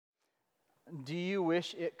do you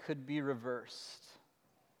wish it could be reversed?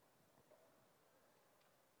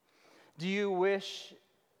 Do you wish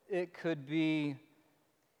it could be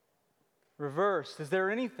reversed? Is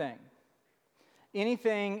there anything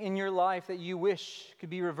in your life that you wish could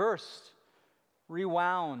be reversed,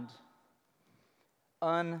 rewound,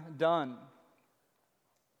 undone?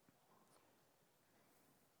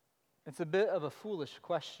 It's a bit of a foolish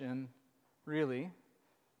question, really.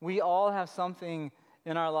 We all have something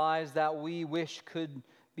in our lives that we wish could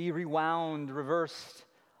be rewound, reversed,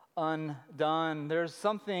 undone. There's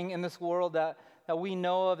something in this world that we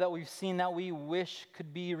know of, that we've seen, that we wish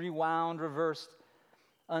could be rewound, reversed,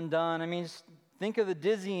 undone. I mean, just think of the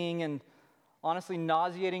dizzying and honestly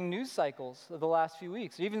nauseating news cycles of the last few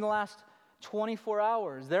weeks, even the last 24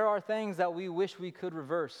 hours. There are things that we wish we could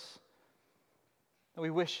reverse, that we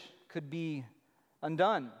wish could be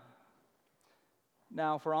undone.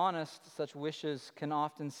 Now, if we're honest, such wishes can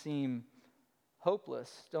often seem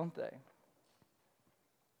hopeless, don't they?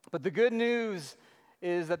 But the good news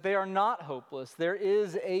is that they are not hopeless. There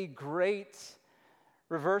is a great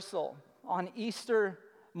reversal. On Easter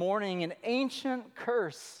morning, an ancient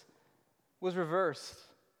curse was reversed.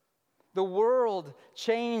 The world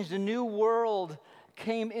changed. A new world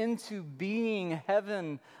came into being.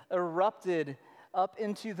 Heaven erupted up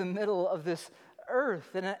into the middle of this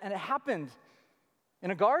earth. And it happened in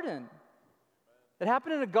a garden. It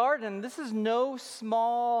happened in a garden. This is no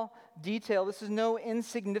small detail. This is no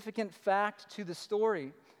insignificant fact to the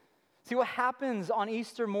story. See, what happens on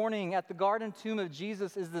Easter morning at the garden tomb of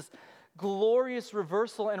Jesus is this glorious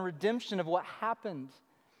reversal and redemption of what happened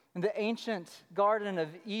in the ancient Garden of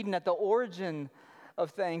Eden at the origin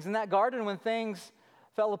of things. In that garden, when things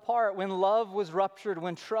fell apart, when love was ruptured,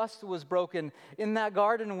 when trust was broken. In that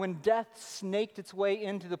garden, when death snaked its way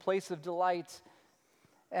into the place of delight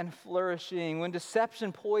and flourishing, when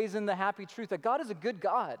deception poisoned the happy truth that God is a good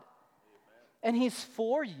God. Amen. And He's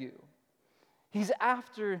for you. He's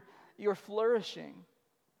after your flourishing.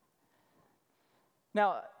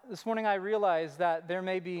 Now, this morning I realize that there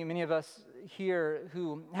may be many of us here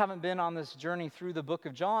who haven't been on this journey through the book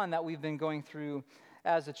of John that we've been going through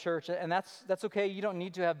as a church, and that's okay. You don't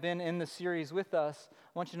need to have been in the series with us.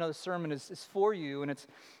 I want you to know the sermon is for you, and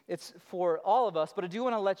it's for all of us, but I do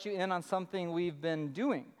want to let you in on something we've been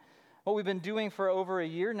doing. What we've been doing for over a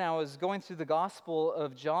year now is going through the Gospel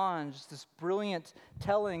of John, just this brilliant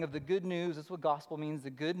telling of the good news. That's what gospel means, the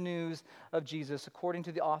good news of Jesus, according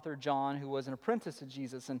to the author John, who was an apprentice of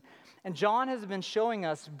Jesus. And John has been showing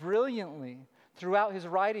us brilliantly throughout his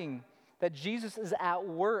writing that Jesus is at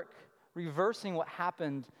work reversing what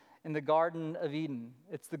happened in the Garden of Eden.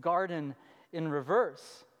 It's the garden in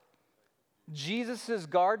reverse. Jesus'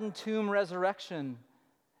 garden tomb resurrection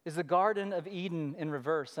is the Garden of Eden in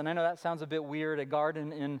reverse. And I know that sounds a bit weird, a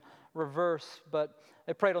garden in reverse, but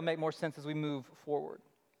I pray it'll make more sense as we move forward.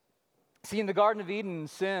 See, in the Garden of Eden,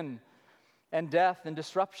 sin and death and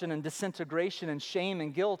disruption and disintegration and shame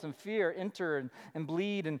and guilt and fear enter and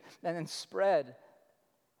bleed and spread.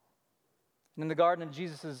 And in the Garden of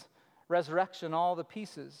Jesus' resurrection, all the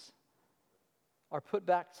pieces are put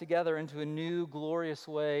back together into a new glorious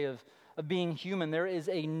way of being human. There is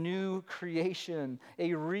a new creation,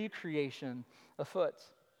 a recreation afoot.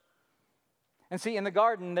 And see, in the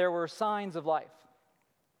garden, there were signs of life.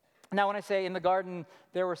 Now, when I say in the garden,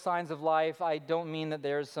 there were signs of life, I don't mean that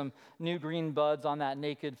there's some new green buds on that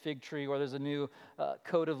naked fig tree, or there's a new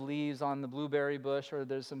coat of leaves on the blueberry bush, or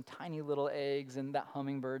there's some tiny little eggs in that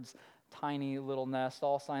hummingbird's tiny little nest,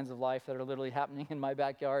 all signs of life that are literally happening in my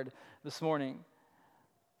backyard this morning.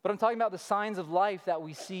 But I'm talking about the signs of life that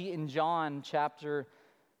we see in John chapter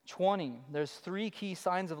 20. There's 3 key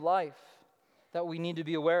signs of life that we need to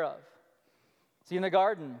be aware of. See, in the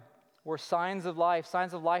garden were signs of life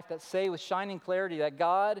that say with shining clarity that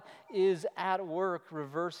God is at work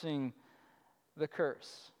reversing the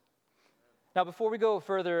curse. Now, before we go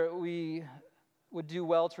further, we would do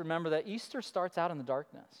well to remember that Easter starts out in the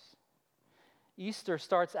darkness. Easter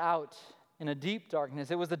starts out in a deep darkness.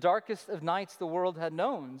 It was the darkest of nights the world had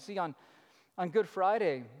known. See, on Good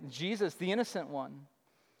Friday, Jesus, the innocent one,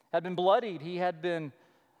 had been bloodied. He had been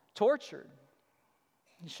tortured.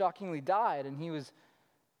 He shockingly died, and he was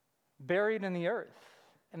buried in the earth.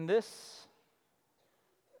 And this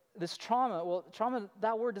trauma,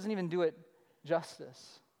 that word doesn't even do it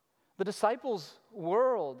justice. The disciples'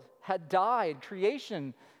 world had died.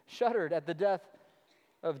 Creation shuddered at the death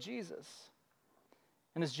of Jesus.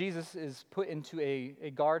 And as Jesus is put into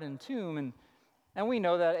a garden tomb, and we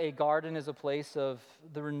know that a garden is a place of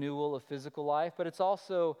the renewal of physical life, but it's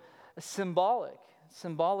also symbolic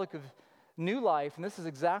of new life, and this is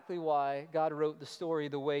exactly why God wrote the story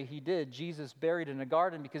the way he did. Jesus buried in a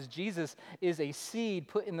garden, because Jesus is a seed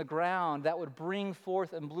put in the ground that would bring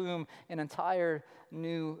forth and bloom an entire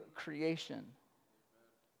new creation.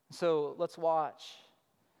 So let's watch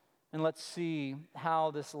and let's see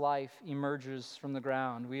how this life emerges from the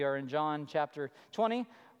ground. We are in John chapter 20,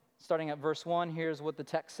 starting at verse 1. Here's what the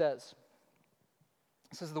text says.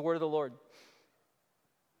 This is the word of the Lord.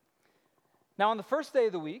 Now on the first day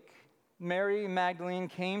of the week, Mary Magdalene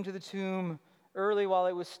came to the tomb early while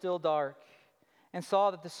it was still dark and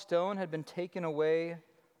saw that the stone had been taken away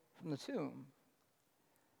from the tomb.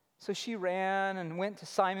 So she ran and went to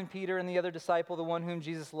Simon Peter and the other disciple, the one whom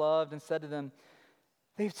Jesus loved, and said to them,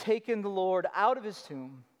 "They've taken the Lord out of his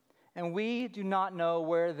tomb, and we do not know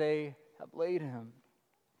where they have laid him."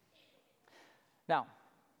 Now,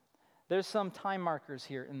 there's some time markers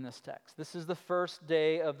here in this text. This is the first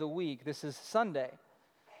day of the week. This is Sunday.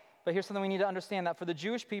 But here's something we need to understand, that for the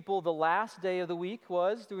Jewish people, the last day of the week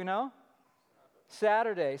was, do we know?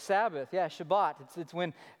 Saturday, Sabbath, yeah, Shabbat. It's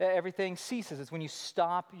when everything ceases. It's when you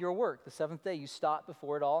stop your work. The seventh day, you stop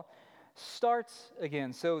before it all starts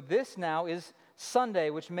again. So this now is Sunday,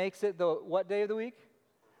 which makes it the what day of the week?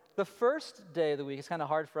 The first day of the week. It's kind of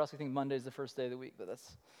hard for us. We think Monday is the first day of the week, but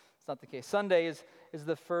that's not the case. Sunday is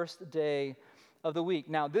the first day of the week.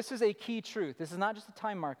 Now, this is a key truth. This is not just a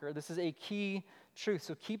time marker. This is a key truth.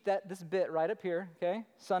 So keep this bit right up here, okay?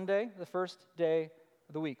 Sunday, the first day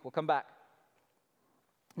of the week. We'll come back.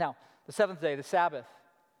 Now, the seventh day, the Sabbath,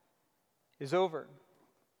 is over.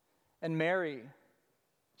 And Mary,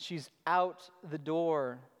 she's out the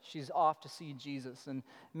door. She's off to see Jesus. And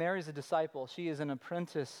Mary's a disciple. She is an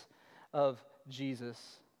apprentice of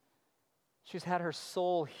Jesus. She's had her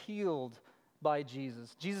soul healed by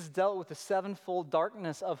Jesus. Jesus dealt with the sevenfold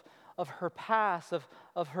darkness of her past,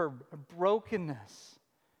 of her brokenness.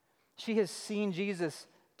 She has seen Jesus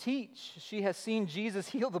teach. She has seen Jesus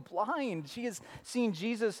heal the blind. She has seen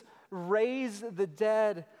Jesus raise the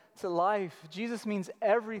dead to life. Jesus means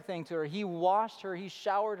everything to her. He washed her. He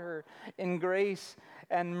showered her in grace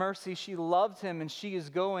and mercy. She loved him, and she is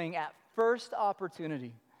going at first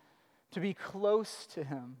opportunity to be close to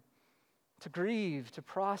him, to grieve, to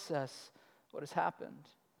process what has happened.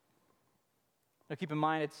 Now keep in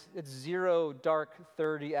mind, it's 0 dark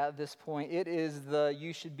 30 at this point. It is the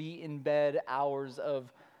you should be in bed hours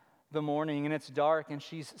of the morning, and it's dark, and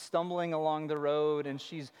she's stumbling along the road, and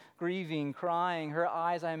she's grieving, crying. Her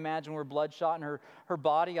eyes, I imagine, were bloodshot, and her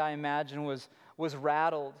body, I imagine, was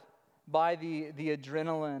rattled by the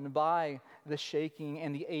adrenaline, by the shaking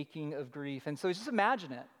and the aching of grief. And so just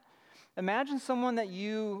imagine it. Imagine someone that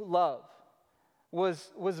you love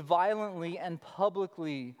was violently and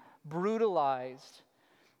publicly brutalized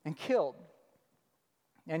and killed.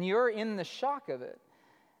 And you're in the shock of it.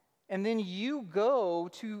 And then you go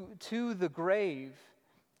to the grave,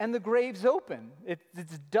 and the grave's open.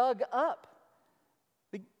 It's dug up.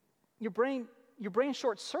 Your brain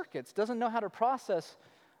short circuits, doesn't know how to process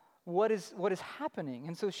what is happening.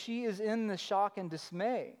 And so she is in the shock and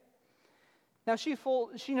dismay. Now, she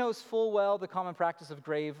knows full well the common practice of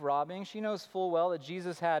grave robbing. She knows full well that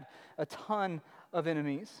Jesus had a ton of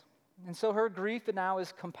enemies. And so her grief now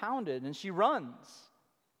is compounded, and she runs.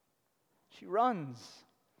 She runs.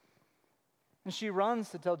 And she runs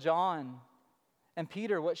to tell John and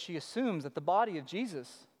Peter what she assumes, that the body of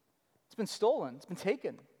Jesus, it's been stolen, it's been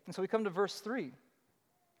taken. And so we come to verse 3.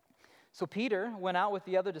 So Peter went out with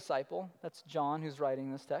the other disciple, that's John who's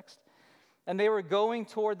writing this text, and they were going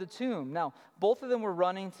toward the tomb. Now, both of them were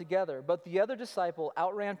running together, but the other disciple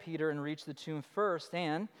outran Peter and reached the tomb first,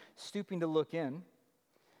 and, stooping to look in,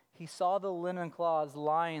 he saw the linen cloths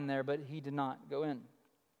lying there, but he did not go in.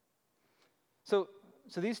 So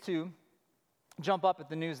these two jump up at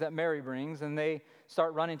the news that Mary brings, and they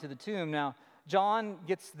start running to the tomb. Now, John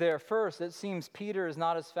gets there first. It seems Peter is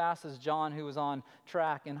not as fast as John, who was on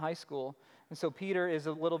track in high school. And so Peter is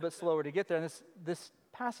a little bit slower to get there. And this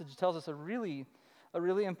passage tells us a really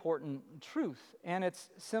important truth. And it's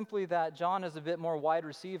simply that John is a bit more wide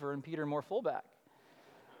receiver and Peter more fullback.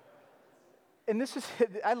 And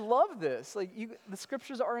I love this. The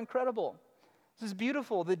scriptures are incredible. This is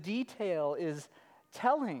beautiful. The detail is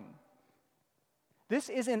telling. This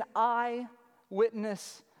is an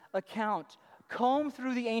eyewitness account. Comb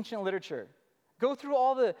through the ancient literature. Go through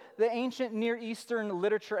all the ancient Near Eastern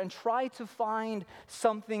literature and try to find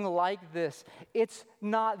something like this. It's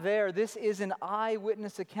not there. This is an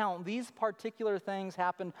eyewitness account. These particular things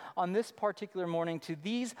happened on this particular morning to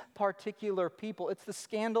these particular people. It's the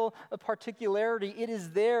scandal of particularity. It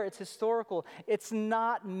is there. It's historical. It's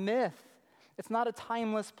not myth. It's not a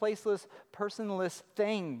timeless, placeless, personless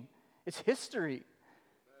thing. It's history.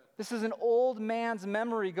 This is an old man's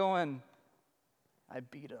memory going, I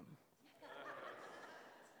beat him.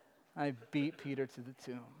 I beat Peter to the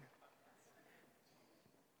tomb.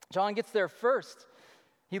 John gets there first.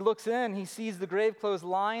 He looks in, he sees the grave clothes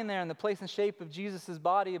lying there in the place and shape of Jesus'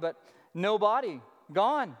 body, but no body,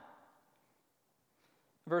 gone.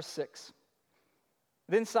 Verse 6.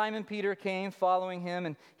 Then Simon Peter came following him,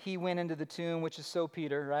 and he went into the tomb, which is so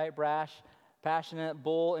Peter, right? Brash, passionate,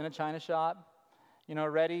 bull in a china shop.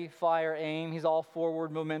 Ready, fire, aim. He's all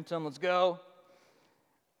forward momentum. Let's go.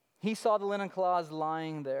 He saw the linen cloths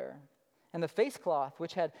lying there, and the face cloth,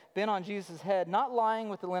 which had been on Jesus' head, not lying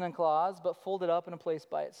with the linen cloths, but folded up in a place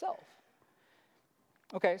by itself.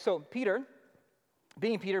 Okay, so Peter,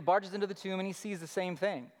 being Peter, barges into the tomb, and he sees the same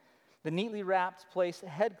thing. The neatly wrapped place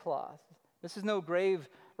headcloth. This is no grave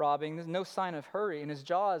robbing. There's no sign of hurry, and his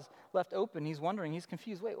jaw is left open. He's wondering. He's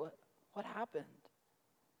confused. Wait, what happened?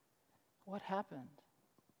 What happened?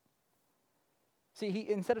 See,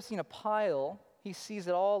 instead of seeing a pile, he sees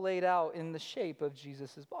it all laid out in the shape of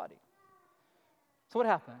Jesus' body. So what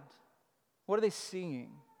happened? What are they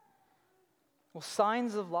seeing? Well,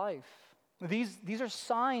 signs of life. These are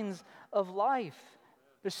signs of life.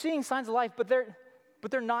 They're seeing signs of life, but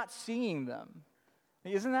they're not seeing them.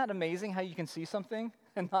 Isn't that amazing how you can see something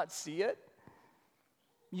and not see it?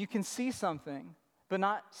 You can see something, but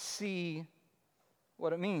not see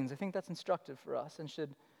what it means. I think that's instructive for us and should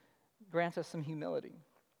grant us some humility.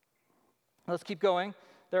 Let's keep going.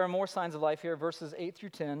 There are more signs of life here, verses 8 through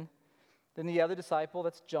 10. Then the other disciple,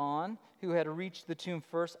 that's John, who had reached the tomb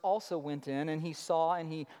first, also went in, and he saw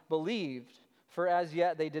and he believed. For as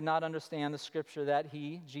yet they did not understand the scripture that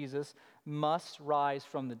he, Jesus, must rise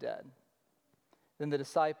from the dead. Then the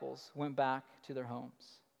disciples went back to their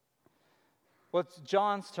homes. Well, it's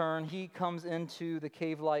John's turn. He comes into the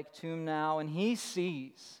cave-like tomb now, and he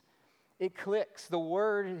sees. It clicks. The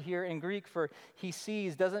word here in Greek for he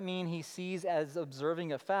sees doesn't mean he sees as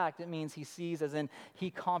observing a fact. It means he sees as in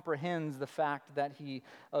he comprehends the fact that he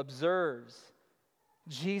observes.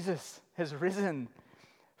 Jesus has risen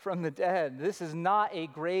from the dead. This is not a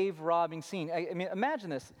grave-robbing scene. I mean,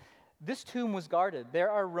 imagine this. This tomb was guarded.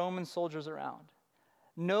 There are Roman soldiers around.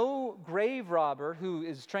 No grave robber who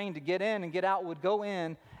is trained to get in and get out would go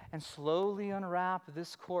in and slowly unwrap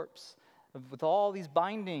this corpse with all these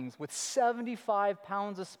bindings, with 75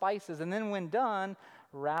 pounds of spices, and then when done,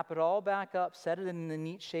 wrap it all back up, set it in the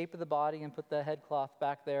neat shape of the body, and put the headcloth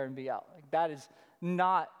back there and be out. That is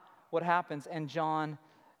not what happens, and John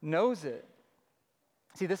knows it.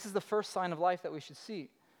 See, this is the first sign of life that we should see.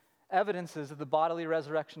 Evidences of the bodily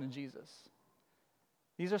resurrection of Jesus.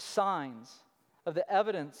 These are signs of the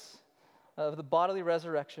evidence of the bodily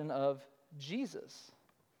resurrection of Jesus.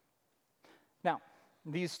 Now,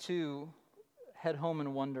 these two head home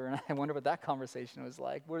and wonder, and I wonder what that conversation was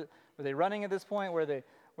like. Were they running at this point? Were they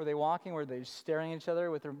walking? Were they staring at each other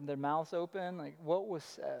with their mouths open? Like, what was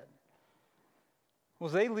said? Well,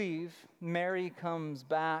 as they leave, Mary comes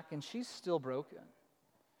back, and she's still broken.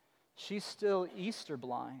 She's still Easter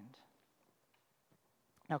blind.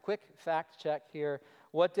 Now, quick fact check here.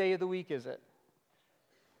 What day of the week is it?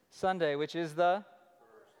 Sunday, which is the?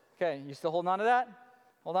 Okay, you still holding on to that?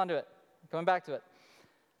 Hold on to it. Coming back to it.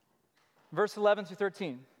 Verse 11 through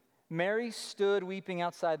 13. Mary stood weeping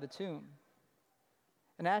outside the tomb.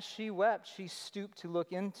 And as she wept, she stooped to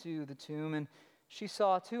look into the tomb, and she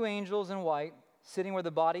saw two angels in white sitting where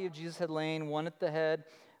the body of Jesus had lain, one at the head,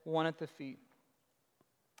 one at the feet.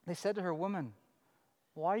 They said to her, "Woman,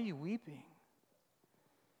 why are you weeping?"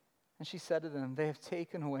 And she said to them, "They have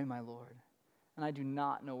taken away my Lord, and I do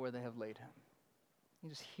not know where they have laid him." You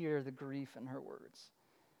just hear the grief in her words.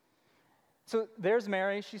 So there's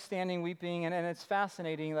Mary. She's standing weeping, and it's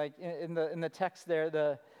fascinating. Like in the text there,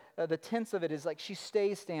 the tense of it is like she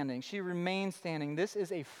stays standing. She remains standing. This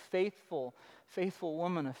is a faithful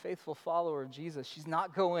woman, a faithful follower of Jesus. She's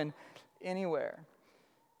not going anywhere.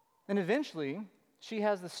 And eventually, she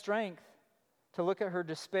has the strength to look at her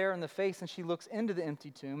despair in the face, and she looks into the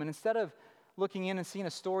empty tomb. And instead of looking in and seeing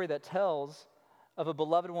a story that tells of a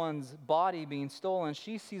beloved one's body being stolen,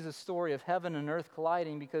 she sees a story of heaven and earth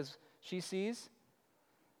colliding, because she sees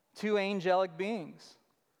two angelic beings,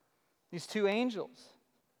 these two angels.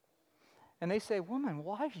 And they say, "Woman,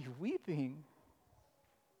 why are you weeping?"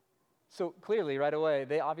 So clearly, right away,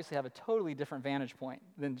 they obviously have a totally different vantage point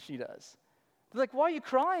than she does. They're like, "Why are you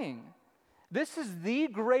crying? This is the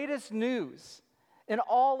greatest news in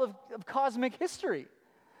all of cosmic history.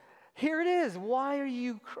 Here it is. Why are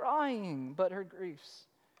you crying?" But her griefs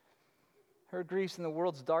in the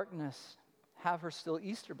world's darkness have her still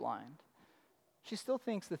Easter blind. She still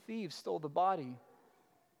thinks the thieves stole the body.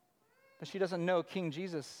 But she doesn't know King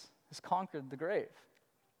Jesus has conquered the grave.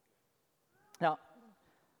 Now,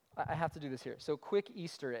 I have to do this here. So quick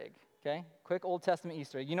Easter egg, okay? Quick Old Testament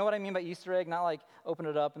Easter egg. You know what I mean by Easter egg? Not like open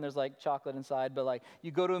it up and there's like chocolate inside, but like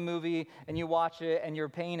you go to a movie and you watch it and you're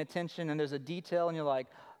paying attention and there's a detail and you're like,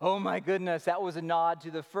 oh my goodness, that was a nod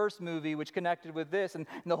to the first movie which connected with this and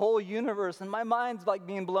the whole universe, and my mind's like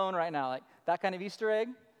being blown right now. Like that kind of Easter egg?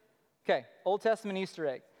 Okay, Old Testament Easter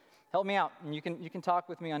egg. Help me out, and you can talk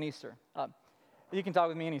with me on Easter. You can talk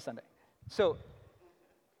with me any Sunday. So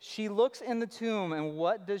she looks in the tomb, and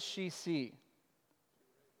what does she see?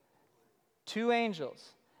 2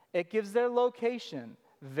 angels. It gives their location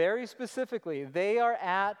very specifically. They are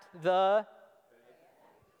at the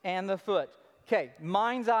and the foot. Okay,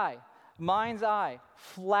 mind's eye.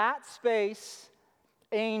 Flat space,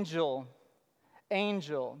 angel.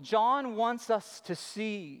 John wants us to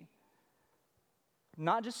see.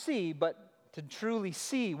 Not just see, but to truly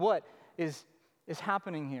see what is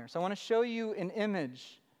happening here. So I want to show you an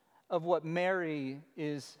image of what Mary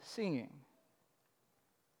is seeing.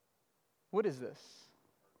 What is this?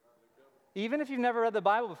 Even if you've never read the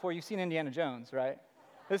Bible before, you've seen Indiana Jones, right?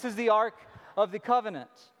 This is the Ark of the Covenant.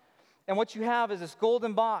 And what you have is this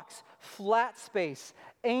golden box, flat space,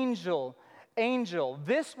 angel.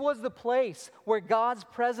 This was the place where God's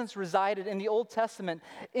presence resided in the Old Testament,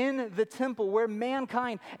 in the temple where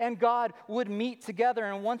mankind and God would meet together.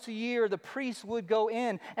 And once a year, the priest would go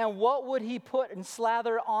in. And what would he put and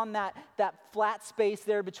slather on that flat space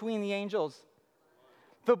there between the angels?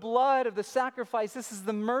 The blood of the sacrifice. This is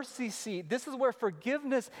the mercy seat. This is where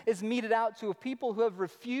forgiveness is meted out to people who have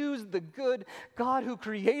refused the good God who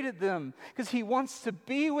created them, because he wants to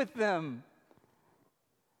be with them.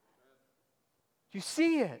 You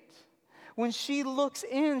see it. When she looks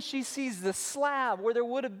in, she sees the slab where there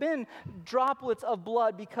would have been droplets of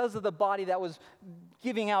blood because of the body that was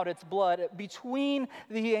giving out its blood between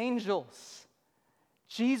the angels.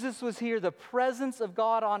 Jesus was here, the presence of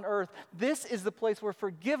God on earth. This is the place where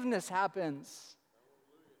forgiveness happens.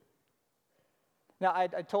 Now, I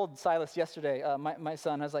told Silas yesterday, my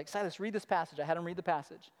son, I was like, Silas, read this passage. I had him read the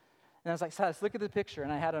passage. And I was like, Silas, look at the picture.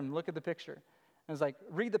 And I had him look at the picture. I was like,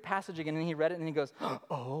 read the passage again, and he read it, and he goes,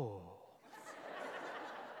 oh.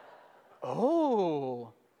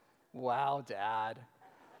 Oh. Wow, Dad.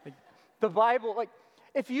 Like, the Bible, like,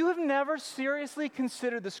 if you have never seriously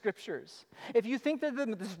considered the Scriptures, if you think that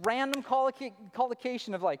this random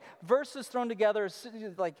collocation of, like, verses thrown together,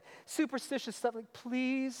 like, superstitious stuff, like,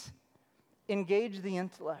 please engage the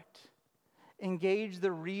intellect. Engage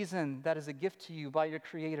the reason that is a gift to you by your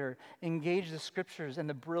Creator. Engage the Scriptures, and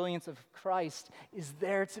the brilliance of Christ is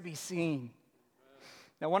there to be seen.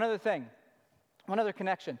 Now, one other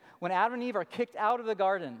connection. When Adam and Eve are kicked out of the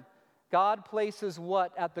garden, God places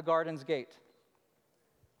what at the garden's gate?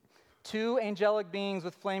 2 angelic beings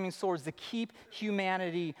with flaming swords to keep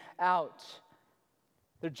humanity out.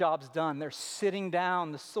 Their job's done. They're sitting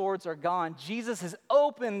down. The swords are gone. Jesus has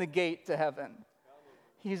opened the gate to heaven.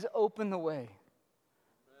 He's opened the way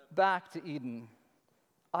back to Eden.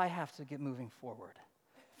 I have to get moving forward.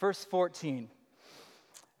 Verse 14.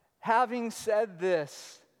 Having said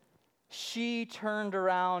this, she turned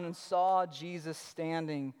around and saw Jesus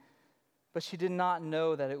standing, but she did not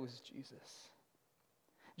know that it was Jesus.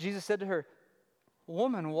 Jesus said to her,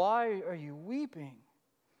 "Woman, why are you weeping?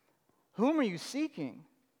 Whom are you seeking?"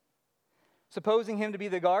 Supposing him to be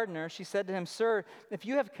the gardener, she said to him, "Sir, if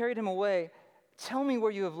you have carried him away, tell me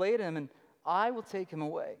where you have laid him, and I will take him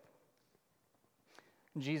away."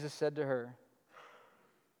 And Jesus said to her,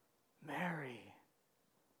 "Mary."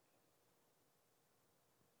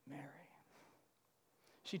 Mary.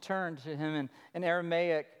 She turned to him in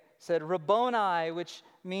Aramaic, said, "Rabboni," which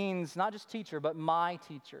means not just teacher, but my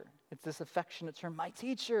teacher. It's this affectionate term, my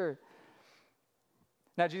teacher.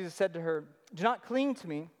 Now Jesus said to her, "Do not cling to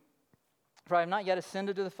me, for I have not yet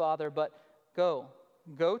ascended to the Father, but go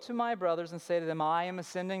to my brothers and say to them, I am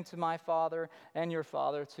ascending to my Father and your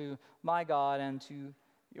Father, to my God and to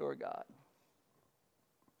your God."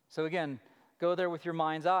 So again, go there with your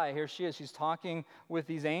mind's eye. Here she is. She's talking with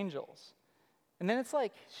these angels. And then it's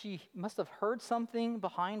like she must have heard something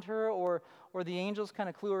behind her, or the angels kind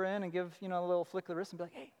of clue her in and give, a little flick of the wrist and be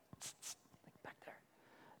like, "Hey, like back there,"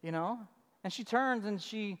 And she turns and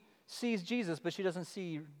she sees Jesus, but she doesn't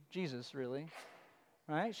see Jesus really,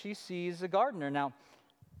 right? She sees a gardener. Now,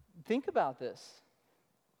 think about this.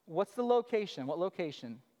 What's the location? What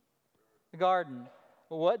location? The garden.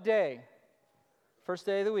 What day? First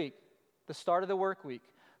day of the week. The start of the work week.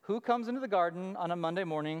 Who comes into the garden on a Monday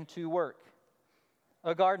morning to work?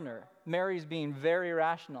 A gardener. Mary's being very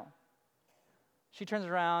rational. She turns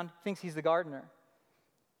around, thinks he's the gardener.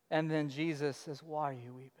 And then Jesus says, why are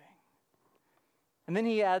you weeping? And then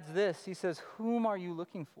he adds this. He says, whom are you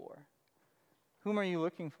looking for? Whom are you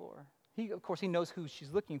looking for? Of course, he knows who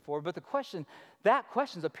she's looking for, but that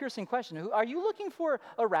question's a piercing question. Are you looking for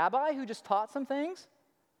a rabbi who just taught some things?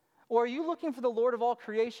 Or are you looking for the Lord of all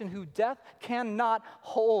creation who death cannot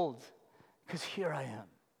hold? Because here I am.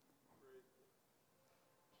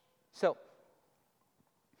 So,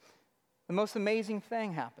 the most amazing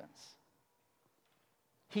thing happens.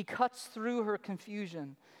 He cuts through her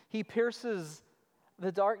confusion. He pierces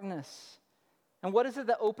the darkness. And what is it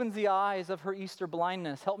that opens the eyes of her Easter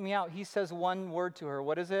blindness? Help me out. He says one word to her.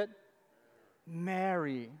 What is it?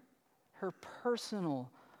 Mary. Her personal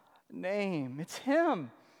name. It's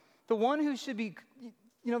him. The one who should be,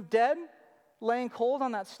 dead, laying cold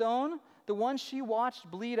on that stone. The one she watched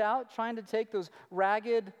bleed out, trying to take those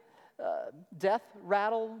ragged, death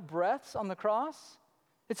rattle breaths on the cross.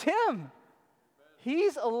 It's him.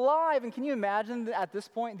 He's alive. And can you imagine at this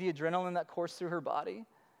point the adrenaline that coursed through her body?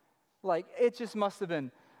 Like, it just must have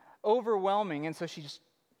been overwhelming. And so she just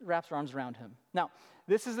wraps her arms around him. Now,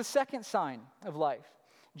 this is the second sign of life.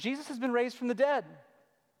 Jesus has been raised from the dead.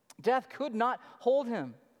 Death could not hold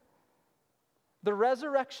him. The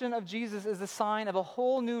resurrection of Jesus is the sign of a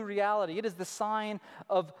whole new reality. It is the sign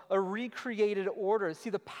of a recreated order. See,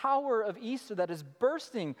 the power of Easter that is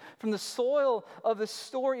bursting from the soil of the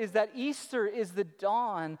story is that Easter is the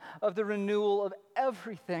dawn of the renewal of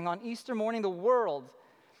everything. On Easter morning, the world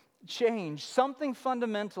changed. Something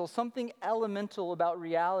fundamental, something elemental about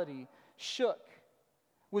reality shook,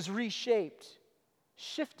 was reshaped,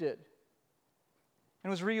 shifted, and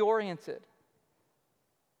was reoriented.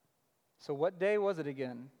 So what day was it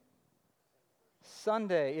again?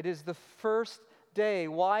 Sunday. It is the first day.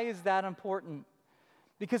 Why is that important?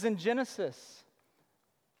 Because in Genesis,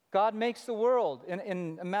 God makes the world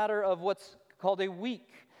in a matter of what's called a week.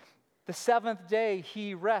 The seventh day,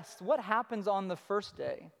 he rests. What happens on the first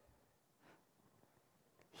day?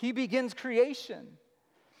 He begins creation.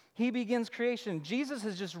 He begins creation. Jesus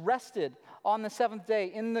has just rested on the seventh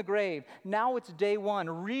day in the grave. Now it's day one.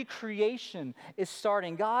 Recreation is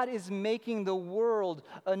starting. God is making the world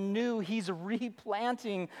anew. He's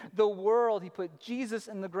replanting the world. He put Jesus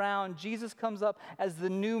in the ground. Jesus comes up as the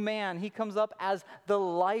new man. He comes up as the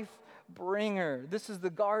life bringer. This is the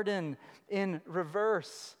garden in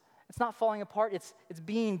reverse. It's not falling apart. It's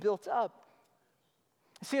being built up.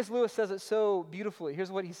 C.S. Lewis says it so beautifully.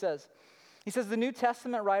 Here's what he says. He says, the New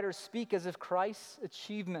Testament writers speak as if Christ's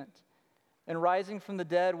achievement in rising from the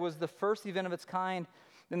dead was the first event of its kind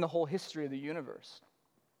in the whole history of the universe.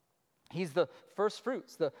 He's the first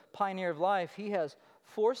fruits, the pioneer of life. He has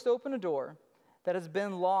forced open a door that has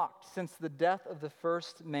been locked since the death of the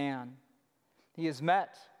first man. He has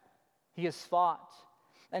met, he has fought,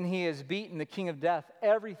 and he has beaten the king of death.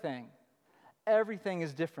 Everything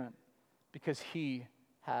is different because he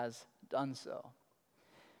has done so.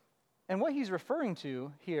 And what he's referring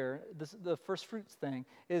to here, the first fruits thing,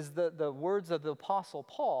 is the words of the Apostle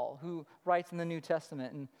Paul, who writes in the New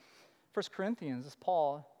Testament. In 1 Corinthians, this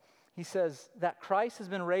Paul, he says that Christ has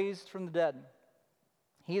been raised from the dead.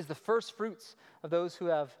 He is the first fruits of those who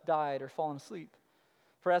have died or fallen asleep.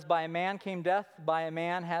 For as by a man came death, by a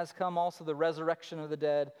man has come also the resurrection of the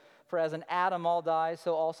dead. For as in Adam all die,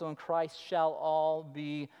 so also in Christ shall all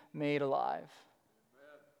be made alive.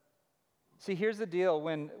 See, here's the deal.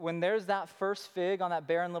 When there's that first fig on that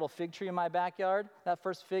barren little fig tree in my backyard, that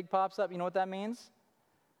first fig pops up, you know what that means?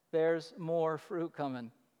 There's more fruit coming.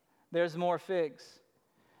 There's more figs.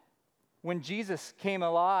 When Jesus came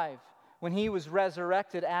alive, when he was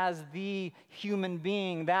resurrected as the human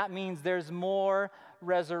being, that means there's more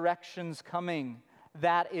resurrections coming.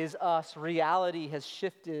 That is us. Reality has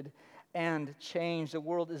shifted and changed. The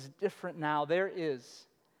world is different now. There is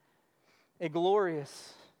a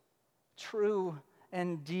glorious, true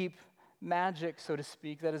and deep magic, so to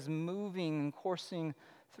speak, that is moving and coursing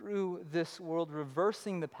through this world,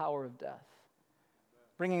 reversing the power of death,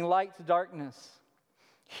 bringing light to darkness,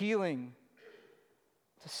 healing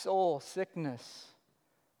to soul sickness.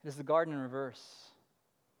 It is the garden in reverse.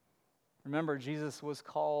 Remember, Jesus was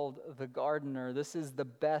called the gardener. This is the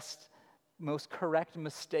best, most correct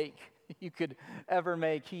mistake you could ever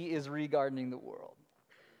make. He is regardening the world.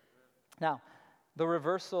 Now, the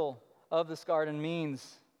reversal of this garden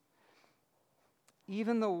means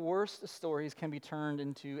even the worst stories can be turned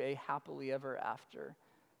into a happily ever after.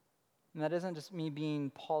 And that isn't just me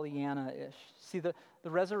being Pollyanna-ish. See, the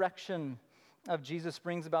resurrection of Jesus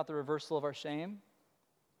brings about the reversal of our shame,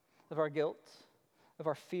 of our guilt, of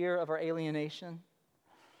our fear, of our alienation.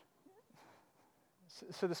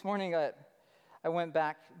 So this morning, I went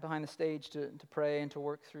back behind the stage to pray and to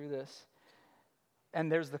work through this.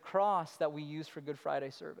 And there's the cross that we use for Good Friday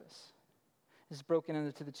service. It's broken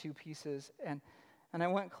into the two pieces. And I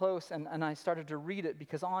went close and I started to read it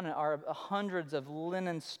because on it are hundreds of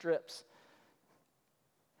linen strips.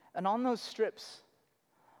 And on those strips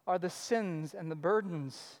are the sins and the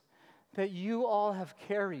burdens that you all have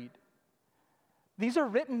carried. These are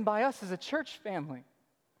written by us as a church family.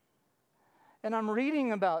 And I'm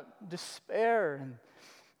reading about despair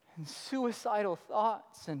and suicidal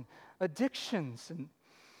thoughts and addictions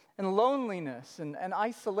and loneliness and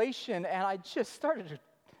isolation. And I just started to,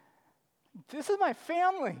 this is my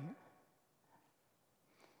family.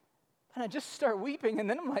 And I just start weeping, and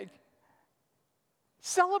then I'm like,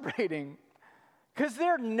 celebrating. Because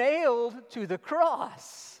they're nailed to the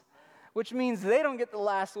cross, which means they don't get the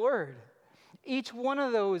last word. Each one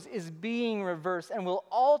of those is being reversed and will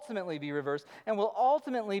ultimately be reversed and will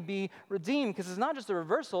ultimately be redeemed, because it's not just a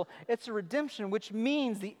reversal, it's a redemption, which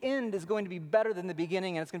means the end is going to be better than the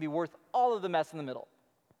beginning, and it's going to be worth all of the mess in the middle.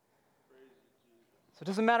 So it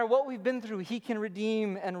doesn't matter what we've been through, he can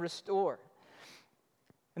redeem and restore.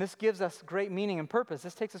 And this gives us great meaning and purpose.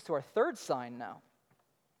 This takes us to our third sign now,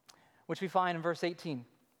 which we find in verse 18.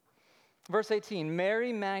 Verse 18,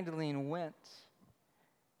 Mary Magdalene went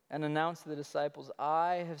and announced to the disciples,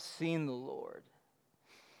 I have seen the Lord.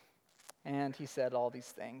 And he said all these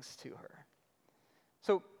things to her.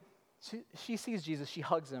 So she sees Jesus, she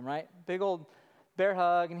hugs him, right? Big old bear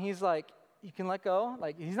hug, and he's like, you can let go?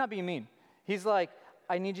 Like, he's not being mean. He's like,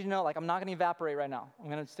 I need you to know, like, I'm not going to evaporate right now. I'm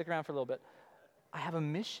going to stick around for a little bit. I have a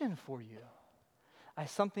mission for you. I have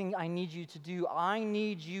something I need you to do. I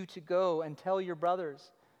need you to go and tell your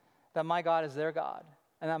brothers that my God is their God,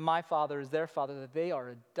 and that my Father is their Father, that they are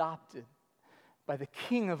adopted by the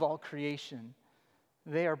King of all creation.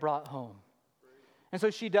 They are brought home. And so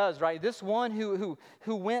she does, right? This one who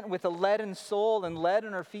went with a leaden soul and lead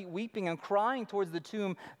in her feet, weeping and crying towards the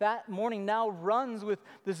tomb that morning, now runs with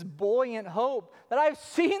this buoyant hope that I've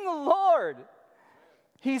seen the Lord.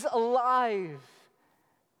 He's alive.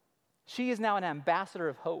 She is now an ambassador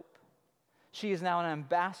of hope. She is now an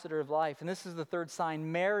ambassador of life. And this is the third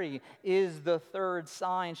sign. Mary is the third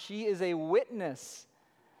sign. She is a witness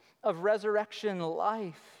of resurrection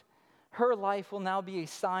life. Her life will now be a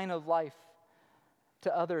sign of life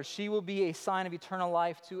to others. She will be a sign of eternal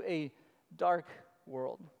life to a dark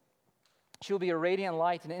world. She will be a radiant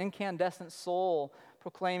light, an incandescent soul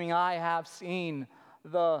proclaiming, I have seen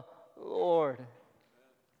the Lord.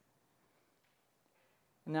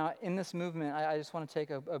 Now, in this movement, I just want to take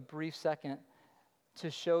a brief second to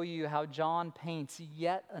show you how John paints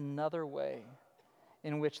yet another way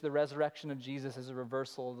in which the resurrection of Jesus is a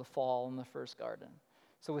reversal of the fall in the first garden.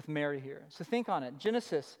 So with Mary here. So think on it.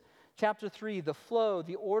 Genesis chapter 3, the flow,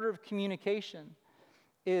 the order of communication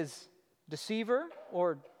is deceiver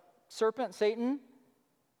or serpent, Satan,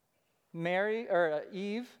 Mary or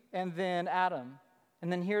Eve, and then Adam.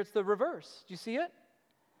 And then here it's the reverse. Do you see it?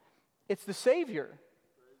 It's the Savior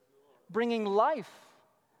bringing life,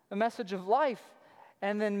 a message of life,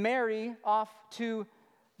 and then Mary off to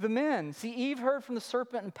the men. See, Eve heard from the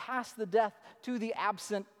serpent and passed the death to the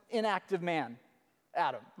absent, inactive man,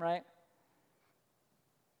 Adam, right?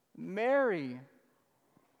 Mary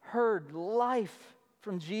heard life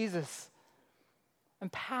from Jesus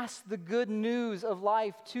and passed the good news of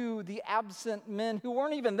life to the absent men who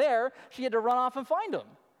weren't even there. She had to run off and find them,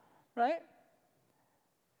 right?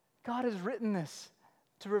 God has written this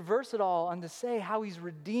to reverse it all and to say how he's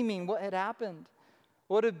redeeming what had happened.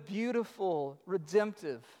 What a beautiful,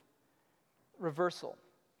 redemptive reversal.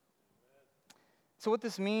 So what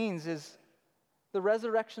this means is the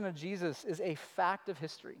resurrection of Jesus is a fact of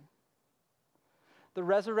history. The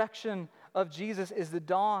resurrection of Jesus is the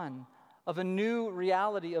dawn of a new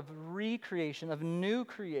reality of recreation, of new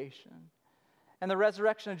creation. And the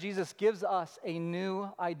resurrection of Jesus gives us a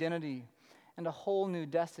new identity and a whole new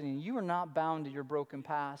destiny. You are not bound to your broken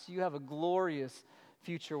past. You have a glorious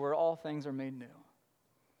future where all things are made new.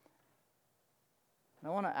 And I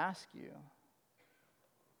want to ask you,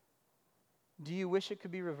 do you wish it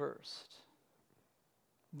could be reversed?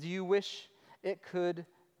 Do you wish it could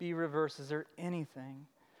be reversed? Is there anything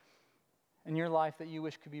in your life that you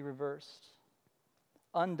wish could be reversed?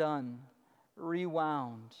 Undone,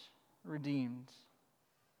 rewound, redeemed?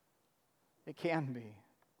 It can be.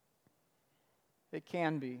 It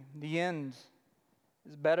can be. The end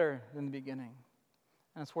is better than the beginning.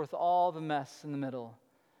 And it's worth all the mess in the middle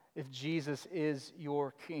if Jesus is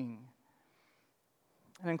your King.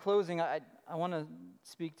 And in closing, I want to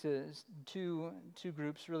speak to two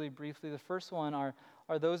groups really briefly. The first one are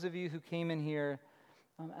those of you who came in here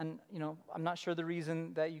I'm not sure the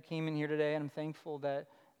reason that you came in here today, and I'm thankful that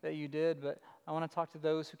you did, but I want to talk to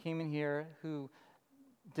those who came in here who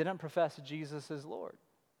didn't profess Jesus as Lord.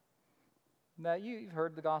 That you've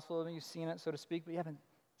heard the gospel, and you've seen it, so to speak, but you haven't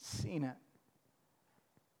seen it.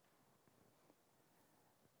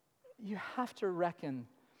 You have to reckon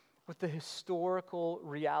with the historical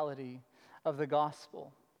reality of the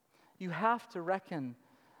gospel. You have to reckon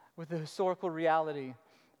with the historical reality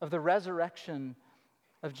of the resurrection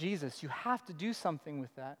of Jesus. You have to do something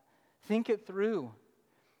with that. Think it through.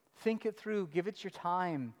 Think it through. Give it your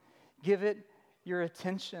time. Give it your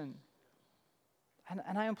attention.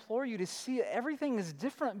 And I implore you to see it. Everything is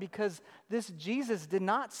different because this Jesus did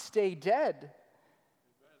not stay dead.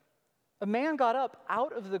 A man got up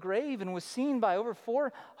out of the grave and was seen by over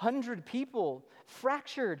 400 people,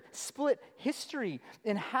 fractured, split history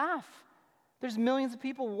in half. There's millions of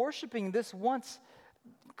people worshiping this once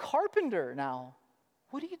carpenter now.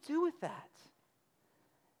 What do you do with that?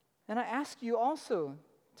 And I ask you also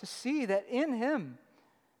to see that in him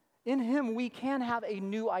we can have a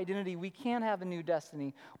new identity. We can have a new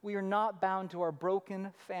destiny. We are not bound to our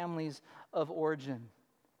broken families of origin.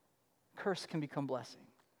 Curse can become blessing.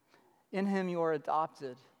 In him you are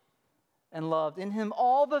adopted and loved. In him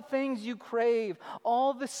all the things you crave,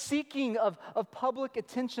 all the seeking of public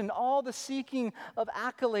attention, all the seeking of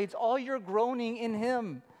accolades, all your groaning in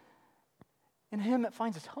him. In him it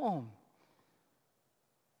finds its home.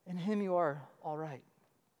 In him you are all right.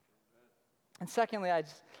 And secondly, I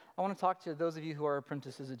want to talk to those of you who are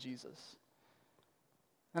apprentices of Jesus.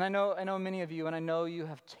 And I know many of you, and I know you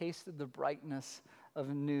have tasted the brightness of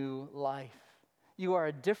new life. You are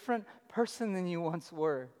a different person than you once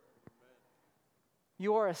were.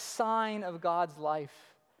 You are a sign of God's life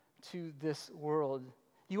to this world.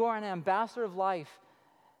 You are an ambassador of life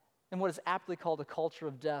in what is aptly called a culture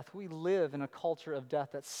of death. We live in a culture of death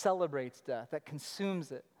that celebrates death, that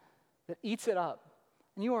consumes it, that eats it up.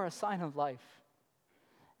 And you are a sign of life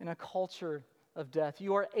in a culture of death.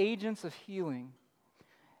 You are agents of healing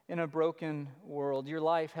in a broken world. Your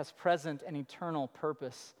life has present and eternal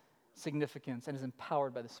purpose, significance, and is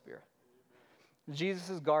empowered by the Spirit.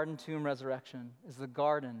 Jesus' garden tomb resurrection is the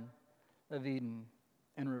Garden of Eden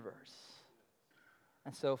in reverse.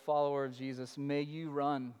 And so, follower of Jesus, may you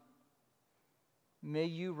run. May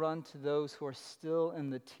you run to those who are still in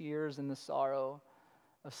the tears and the sorrow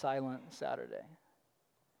of Silent Saturday.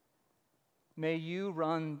 May you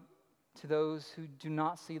run to those who do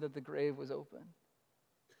not see that the grave was open.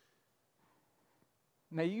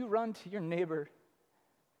 May you run to your neighbor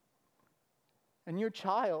and your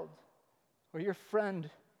child or your friend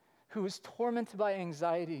who is tormented by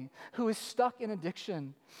anxiety, who is stuck in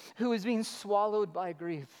addiction, who is being swallowed by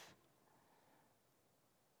grief.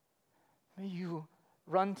 May you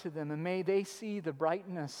run to them, and may they see the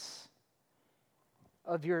brightness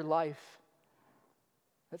of your life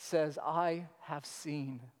that says, I have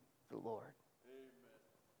seen the Lord. Amen.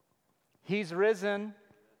 He's risen.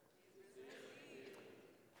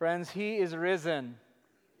 Friends, he is risen.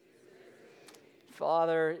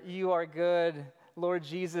 Father, you are good. Lord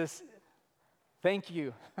Jesus, thank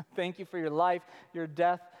you. Thank you for your life, your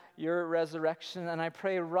death, your resurrection. And I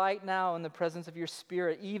pray right now in the presence of your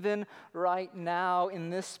Spirit, even right now in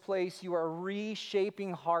this place, you are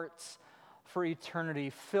reshaping hearts for eternity.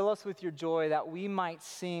 Fill us with your joy that we might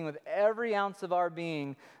sing with every ounce of our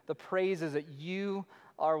being the praises that you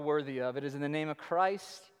are worthy of. It is in the name of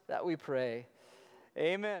Christ that we pray.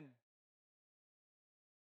 Amen.